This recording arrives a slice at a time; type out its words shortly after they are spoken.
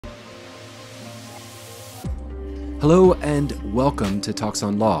Hello and welcome to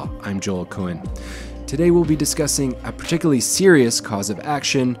TalksOnLaw. I'm Joel Cohen. Today we'll be discussing a particularly serious cause of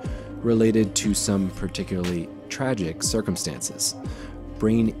action related to some particularly tragic circumstances: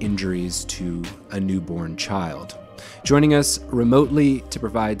 brain injuries to a newborn child. Joining us remotely to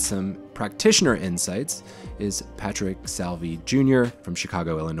provide some practitioner insights is Patrick Salvi Jr. from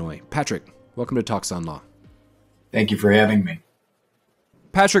Chicago, Illinois. Patrick, welcome to TalksOnLaw. Thank you for having me.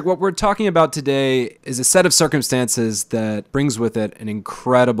 Patrick, what we're talking about today is a set of circumstances that brings with it an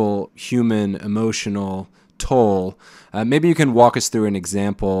incredible human emotional toll. Maybe you can walk us through an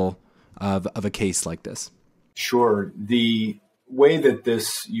example of a case like this. Sure. The way that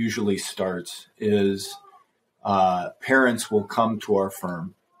this usually starts is parents will come to our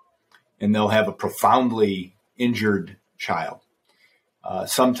firm and they'll have a profoundly injured child.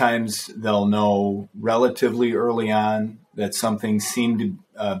 Sometimes they'll know relatively early on that something seemed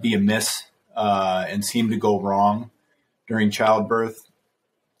to be amiss and seemed to go wrong during childbirth.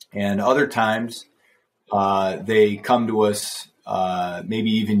 And other times they come to us maybe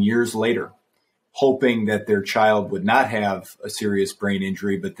even years later, hoping that their child would not have a serious brain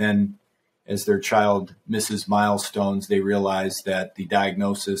injury. But then as their child misses milestones, they realize that the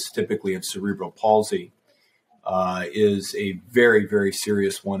diagnosis, typically of cerebral palsy, is a very, very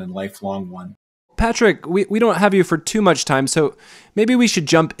serious one and lifelong one. Patrick, we don't have you for too much time, so maybe we should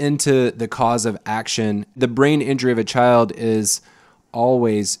jump into the cause of action. The brain injury of a child is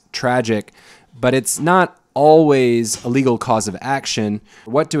always tragic, but it's not always a legal cause of action.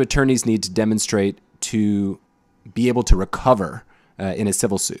 What do attorneys need to demonstrate to be able to recover in a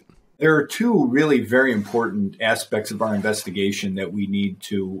civil suit? There are two really very important aspects of our investigation that we need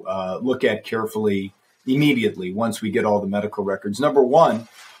to look at carefully immediately once we get all the medical records. Number one,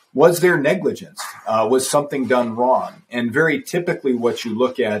 was there negligence? Was something done wrong? And very typically what you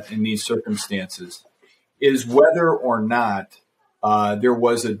look at in these circumstances is whether or not there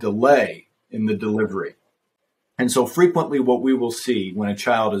was a delay in the delivery. And so frequently what we will see when a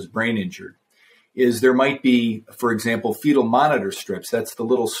child is brain injured is there might be, for example, fetal monitor strips. That's the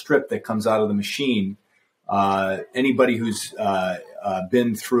little strip that comes out of the machine. Anybody who's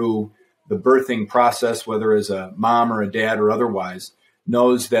been through the birthing process, whether as a mom or a dad or otherwise,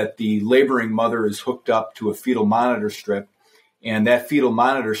 knows that the laboring mother is hooked up to a fetal monitor strip, and that fetal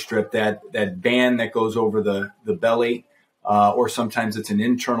monitor strip, that band that goes over the belly, or sometimes it's an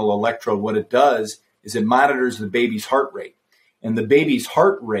internal electrode, what it does is it monitors the baby's heart rate. And the baby's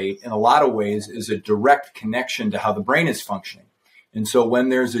heart rate, in a lot of ways, is a direct connection to how the brain is functioning. And so when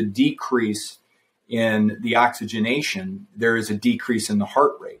there's a decrease in the oxygenation, there is a decrease in the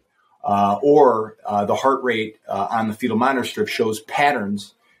heart rate. Or the heart rate on the fetal monitor strip shows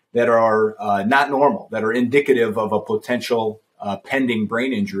patterns that are not normal, that are indicative of a potential pending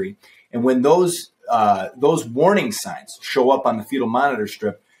brain injury. And when those warning signs show up on the fetal monitor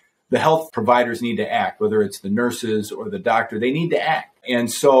strip, the health providers need to act, whether it's the nurses or the doctor, they need to act.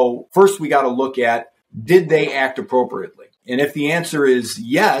 And so first we got to look at, did they act appropriately? And if the answer is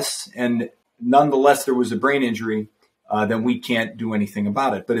yes, and nonetheless there was a brain injury, then we can't do anything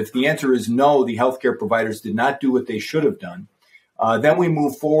about it. But if the answer is no, the healthcare providers did not do what they should have done, then we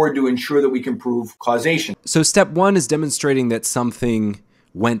move forward to ensure that we can prove causation. So step one is demonstrating that something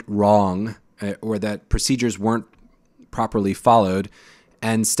went wrong or that procedures weren't properly followed.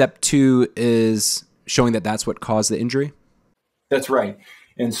 And step two is showing that that's what caused the injury? That's right.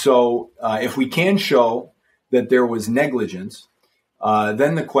 And so if we can show that there was negligence,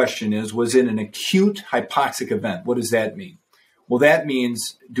 then the question is, was it an acute hypoxic event? What does that mean? Well, that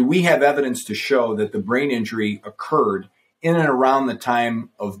means, do we have evidence to show that the brain injury occurred in and around the time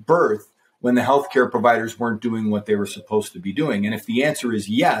of birth when the healthcare providers weren't doing what they were supposed to be doing? And if the answer is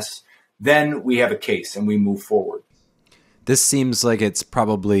yes, then we have a case and we move forward. This seems like it's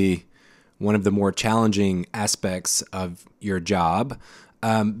probably one of the more challenging aspects of your job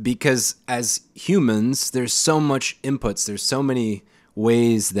because as humans, there's so much inputs, there's so many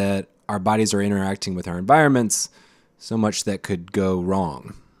ways that our bodies are interacting with our environments, so much that could go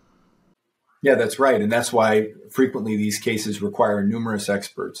wrong. Yeah, that's right. And that's why frequently these cases require numerous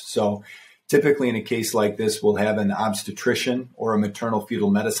experts. So typically in a case like this, we'll have an obstetrician or a maternal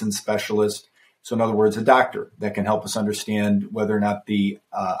fetal medicine specialist. So in other words, a doctor that can help us understand whether or not the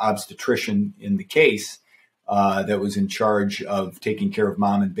obstetrician in the case that was in charge of taking care of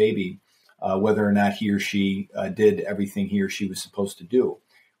mom and baby, whether or not he or she did everything he or she was supposed to do.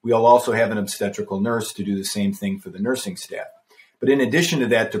 We'll also have an obstetrical nurse to do the same thing for the nursing staff. But in addition to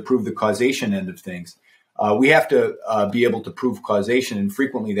that, to prove the causation end of things, we have to be able to prove causation. And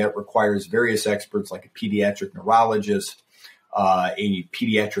frequently that requires various experts like a pediatric neurologist, a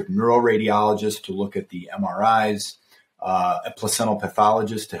pediatric neuroradiologist to look at the MRIs, a placental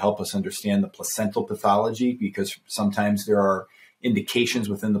pathologist to help us understand the placental pathology, because sometimes there are indications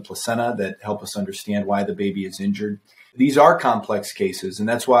within the placenta that help us understand why the baby is injured. These are complex cases, and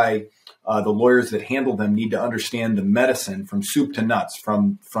that's why the lawyers that handle them need to understand the medicine from soup to nuts,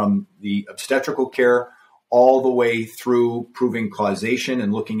 from the obstetrical care all the way through proving causation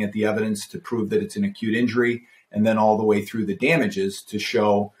and looking at the evidence to prove that it's an acute injury, and then all the way through the damages to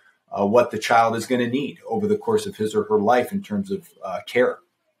show what the child is going to need over the course of his or her life in terms of care.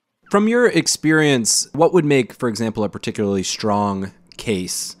 From your experience, what would make, for example, a particularly strong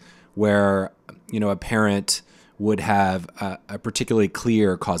case where, a parent would have a particularly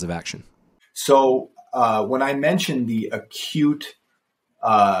clear cause of action? So when I mentioned the acute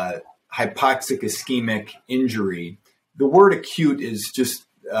hypoxic ischemic injury, the word acute is just,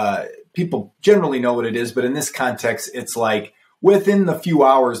 people generally know what it is, but in this context, it's like within the few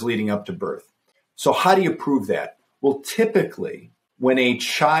hours leading up to birth. So how do you prove that? Well, typically, when a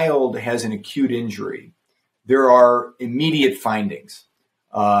child has an acute injury, there are immediate findings.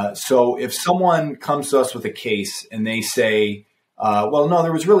 So if someone comes to us with a case and they say, well, no,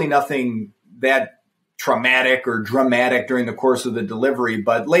 there was really nothing that traumatic or dramatic during the course of the delivery,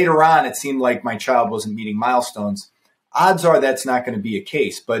 but later on it seemed like my child wasn't meeting milestones, odds are that's not going to be a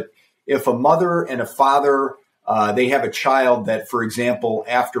case. But if a mother and a father, they have a child that, for example,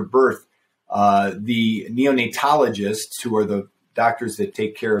 after birth, the neonatologists, who are the doctors that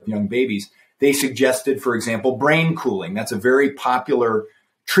take care of young babies, they suggested, for example, brain cooling. That's a very popular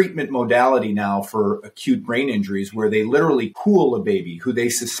treatment modality now for acute brain injuries, where they literally cool a baby who they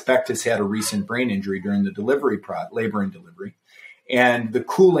suspect has had a recent brain injury during the labor and delivery. And the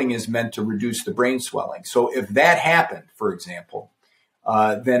cooling is meant to reduce the brain swelling. So if that happened, for example,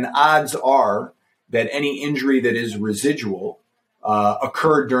 then odds are that any injury that is residual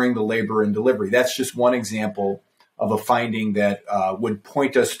occurred during the labor and delivery. That's just one example of a finding that would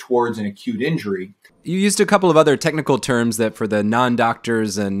point us towards an acute injury. You used a couple of other technical terms that for the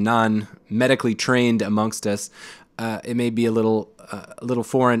non-doctors and non-medically trained amongst us, it may be a little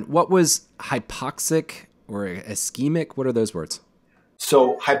foreign. What was hypoxic or ischemic? What are those words?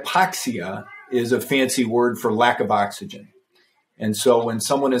 So hypoxia is a fancy word for lack of oxygen. And so when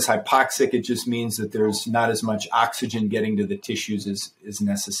someone is hypoxic, it just means that there's not as much oxygen getting to the tissues as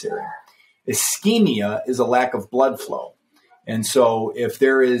necessary. Ischemia is a lack of blood flow. And so if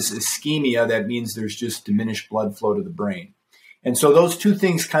there is ischemia, that means there's just diminished blood flow to the brain. And so those two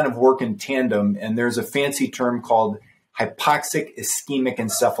things kind of work in tandem. And there's a fancy term called hypoxic ischemic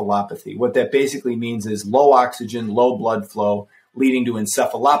encephalopathy. What that basically means is low oxygen, low blood flow, leading to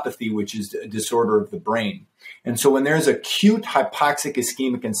encephalopathy, which is a disorder of the brain. And so when there's acute hypoxic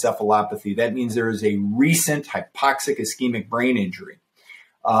ischemic encephalopathy, that means there is a recent hypoxic ischemic brain injury.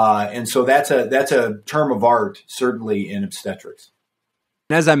 And so that's a term of art, certainly in obstetrics.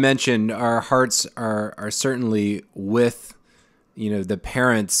 As I mentioned, our hearts are certainly with, the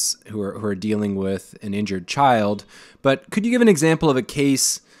parents who are dealing with an injured child. But could you give an example of a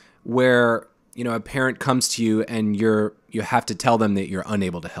case where, a parent comes to you and you have to tell them that you're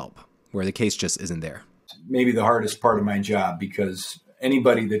unable to help, where the case just isn't there? Maybe the hardest part of my job, because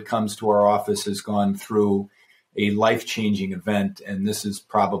anybody that comes to our office has gone through a life-changing event, and this is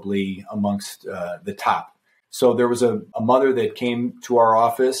probably amongst the top. So there was a mother that came to our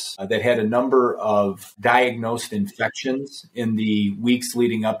office that had a number of diagnosed infections in the weeks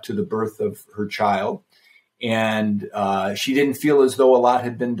leading up to the birth of her child. And she didn't feel as though a lot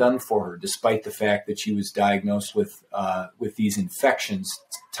had been done for her, despite the fact that she was diagnosed with these infections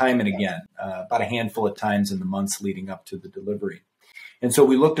time and again, about a handful of times in the months leading up to the delivery. And so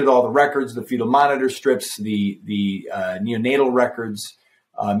we looked at all the records, the fetal monitor strips, the neonatal records,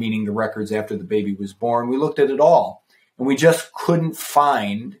 meaning the records after the baby was born. We looked at it all, and we just couldn't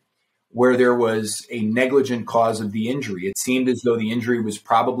find where there was a negligent cause of the injury. It seemed as though the injury was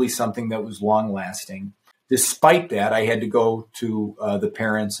probably something that was long-lasting. Despite that, I had to go to the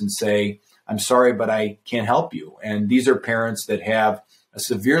parents and say, I'm sorry, but I can't help you. And these are parents that have a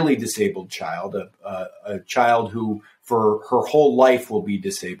severely disabled child, a child who for her whole life will be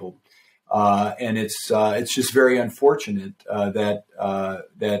disabled. And it's just very unfortunate that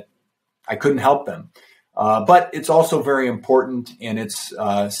I couldn't help them. But it's also very important, and it's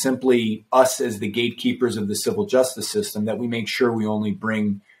simply us as the gatekeepers of the civil justice system that we make sure we only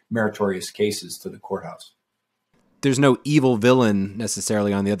bring meritorious cases to the courthouse. There's no evil villain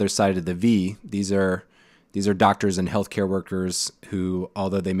necessarily on the other side of the V. These are doctors and healthcare workers who,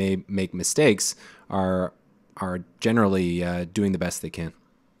 although they may make mistakes, are generally doing the best they can.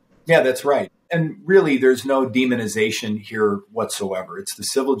 Yeah, that's right. And really, there's no demonization here whatsoever. It's the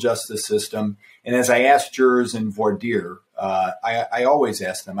civil justice system. And as I ask jurors in voir dire, I always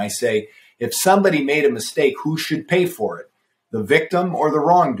ask them, I say, if somebody made a mistake, who should pay for it? The victim or the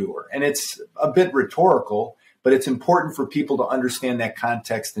wrongdoer? And it's a bit rhetorical, but it's important for people to understand that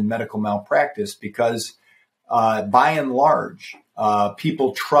context in medical malpractice because by and large,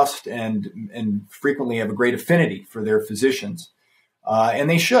 people trust and frequently have a great affinity for their physicians. And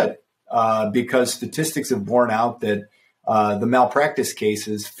they should, because statistics have borne out that the malpractice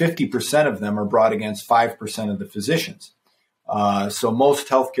cases, 50% of them are brought against 5% of the physicians. So most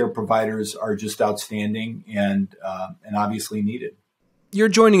healthcare providers are just outstanding and obviously needed. You're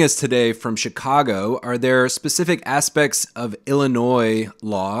joining us today from Chicago. Are there specific aspects of Illinois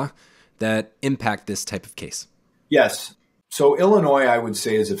law that impact this type of case? Yes. So Illinois, I would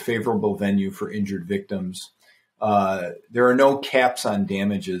say, is a favorable venue for injured victims. There are no caps on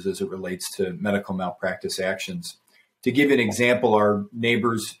damages as it relates to medical malpractice actions. To give you an example, our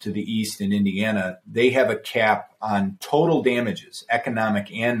neighbors to the east in Indiana, they have a cap on total damages,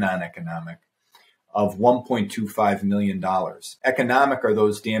 economic and non-economic, of $1.25 million. Economic are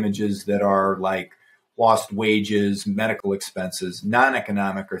those damages that are like lost wages, medical expenses.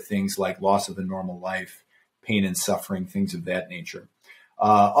 Non-economic are things like loss of a normal life, pain and suffering, things of that nature.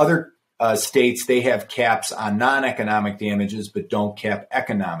 Other states, they have caps on non-economic damages, but don't cap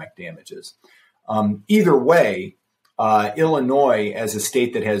economic damages. Either way, Illinois, as a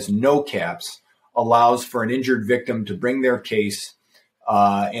state that has no caps, allows for an injured victim to bring their case,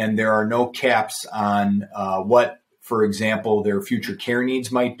 and there are no caps on what, for example, their future care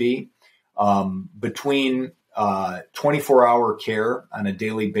needs might be. Between 24-hour care on a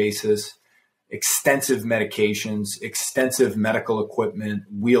daily basis, extensive medications, extensive medical equipment,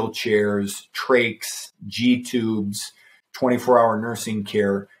 wheelchairs, trachs, G-tubes, 24-hour nursing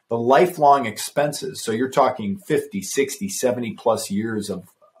care, the lifelong expenses. So you're talking 50, 60, 70 plus years of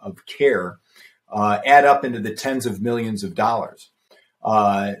care add up into the tens of millions of dollars.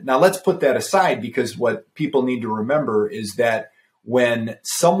 Now let's put that aside because what people need to remember is that when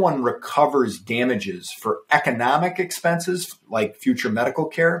someone recovers damages for economic expenses like future medical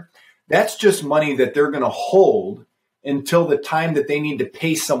care, that's just money that they're going to hold until the time that they need to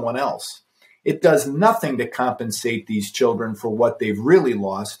pay someone else. It does nothing to compensate these children for what they've really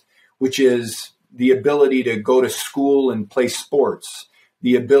lost, which is the ability to go to school and play sports,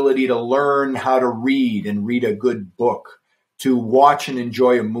 the ability to learn how to read and read a good book, to watch and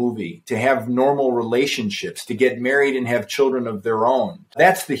enjoy a movie, to have normal relationships, to get married and have children of their own.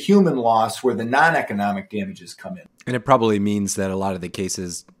 That's the human loss where the non-economic damages come in. And it probably means that a lot of the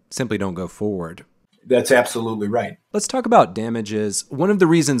cases simply don't go forward. That's absolutely right. Let's talk about damages. One of the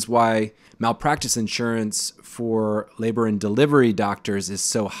reasons why malpractice insurance for labor and delivery doctors is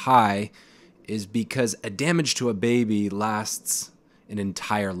so high is because a damage to a baby lasts an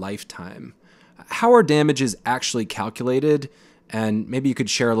entire lifetime. How are damages actually calculated? And maybe you could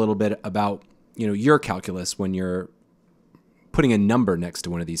share a little bit about, your calculus when you're putting a number next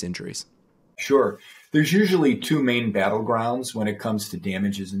to one of these injuries. Sure. There's usually two main battlegrounds when it comes to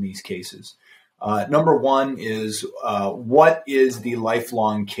damages in these cases. Number one is what is the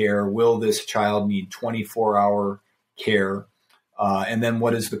lifelong care? Will this child need 24-hour care? And then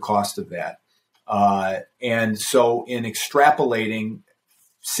what is the cost of that? And so in extrapolating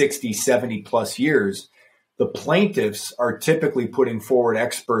 60, 70 plus years, the plaintiffs are typically putting forward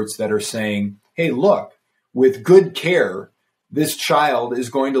experts that are saying, hey, look, with good care, this child is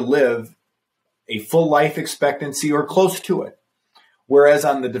going to live a full life expectancy or close to it. Whereas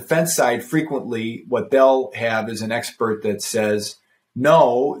on the defense side, frequently what they'll have is an expert that says,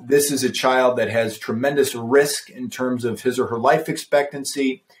 no, this is a child that has tremendous risk in terms of his or her life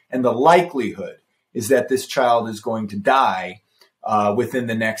expectancy, and the likelihood is that this child is going to die within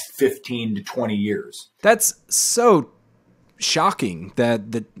the next 15 to 20 years. That's so shocking that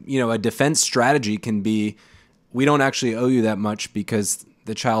a defense strategy can be, we don't actually owe you that much because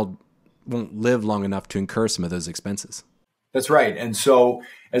the child won't live long enough to incur some of those expenses. That's right. And so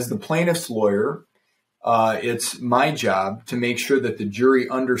as the plaintiff's lawyer, it's my job to make sure that the jury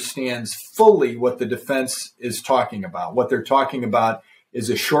understands fully what the defense is talking about. What they're talking about is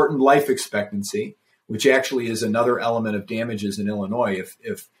a shortened life expectancy, which actually is another element of damages in Illinois.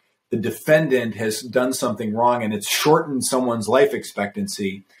 If the defendant has done something wrong and it's shortened someone's life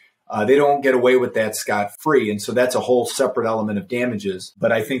expectancy, they don't get away with that scot-free. And so that's a whole separate element of damages.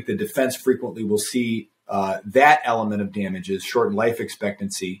 But I think the defense frequently will see that element of damages, shortened life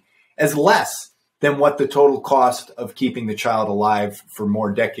expectancy, as less than what the total cost of keeping the child alive for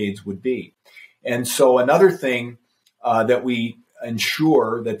more decades would be. And so another thing that we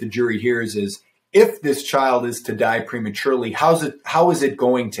ensure that the jury hears is, if this child is to die prematurely, how is it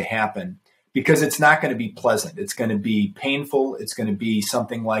going to happen? Because it's not going to be pleasant. It's going to be painful. It's going to be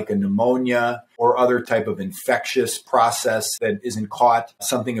something like a pneumonia or other type of infectious process that isn't caught,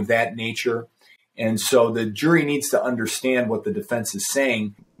 something of that nature. And so the jury needs to understand what the defense is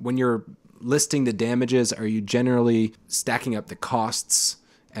saying. When you're listing the damages, are you generally stacking up the costs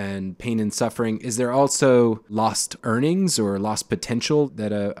and pain and suffering? Is there also lost earnings or lost potential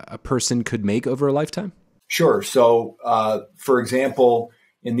that a person could make over a lifetime? Sure. So, for example,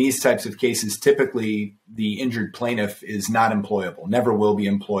 in these types of cases, typically the injured plaintiff is not employable, never will be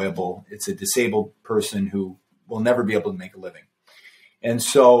employable. It's a disabled person who will never be able to make a living. And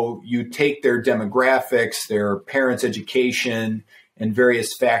so you take their demographics, their parents' education, and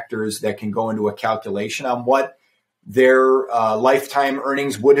various factors that can go into a calculation on what their lifetime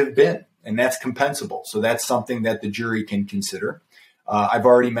earnings would have been, and that's compensable. So that's something that the jury can consider. I've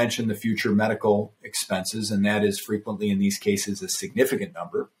already mentioned the future medical expenses, and that is frequently in these cases a significant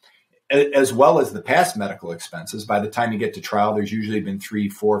number, as well as the past medical expenses. By the time you get to trial, there's usually been 3,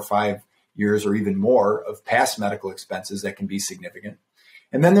 4, 5 years or even more of past medical expenses that can be significant.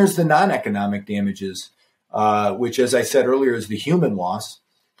 And then there's the non-economic damages, which, as I said earlier, is the human loss.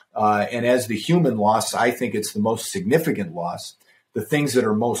 And as the human loss, I think it's the most significant loss, the things that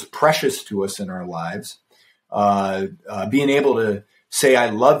are most precious to us in our lives. Being able to say, I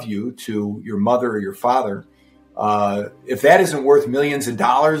love you to your mother or your father, if that isn't worth millions of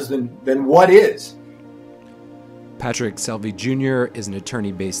dollars, then what is? Patrick Salvi Jr. is an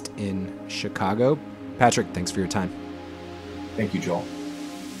attorney based in Chicago. Patrick, thanks for your time. Thank you, Joel.